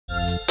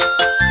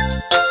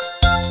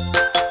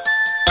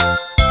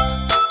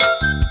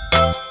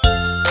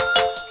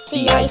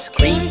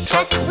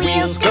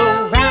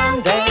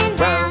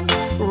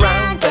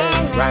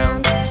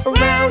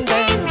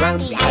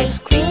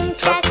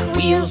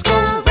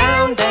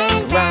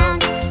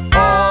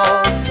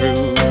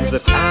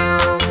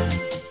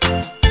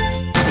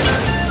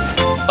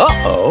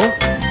Uh-oh.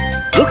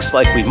 Looks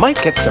like we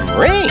might get some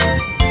rain.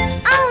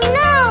 Oh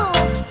no!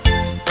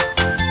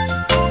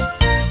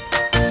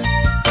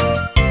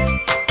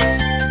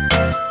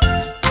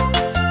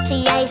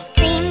 The ice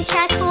cream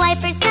truck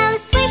wipers go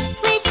swish,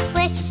 swish,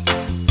 swish.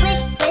 Swish,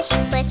 swish,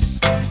 swish.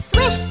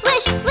 Swish,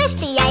 swish, swish.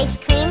 The ice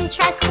cream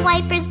truck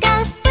wipers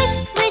go swish,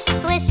 swish,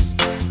 swish.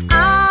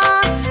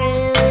 All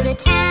through the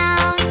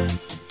town.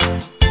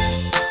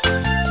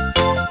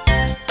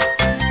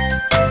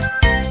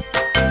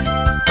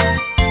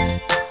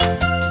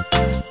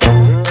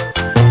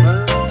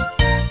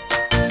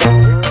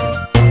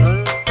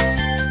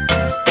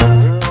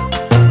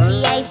 The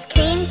ice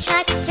cream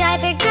truck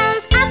driver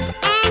goes up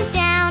and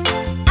down,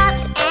 up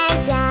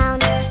and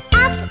down,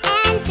 up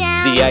and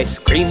down. The ice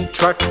cream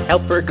truck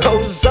helper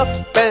goes up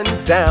and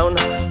down,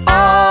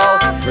 all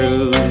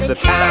through the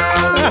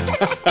town.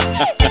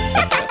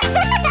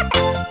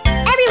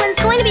 Everyone's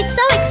going to be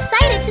so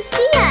excited to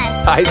see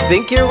us. I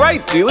think you're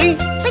right, Dewey.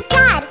 But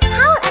Dad,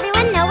 how will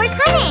everyone know we're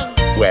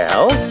coming?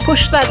 Well,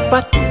 push that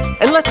button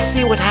and let's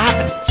see what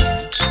happens.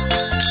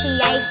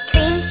 The ice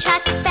cream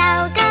truck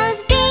bell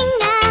goes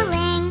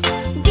ding-a-ling,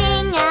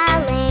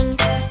 ding-a-ling,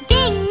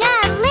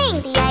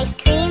 ding-a-ling. The ice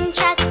cream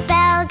truck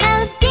bell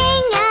goes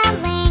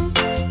ding-a-ling,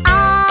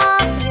 all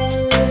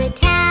through the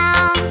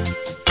town.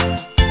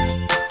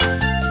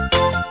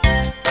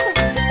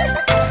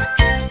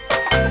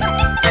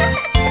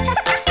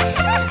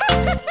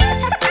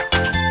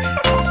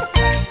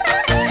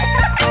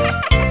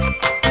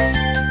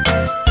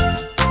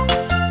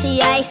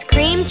 The ice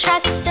cream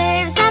truck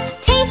serves up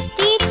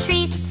tasty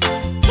treats.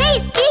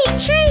 Tasty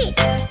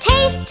treats!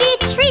 Tasty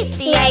treats!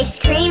 The ice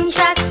cream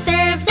truck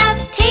serves up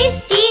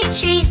tasty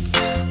treats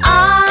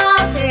all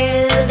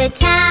through the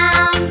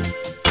town.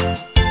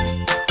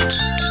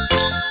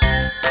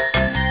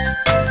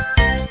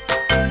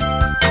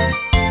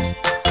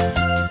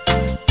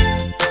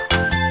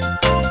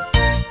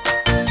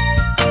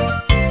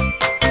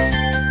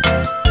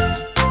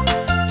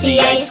 The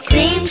ice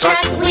cream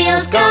truck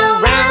wheels go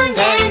round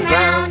and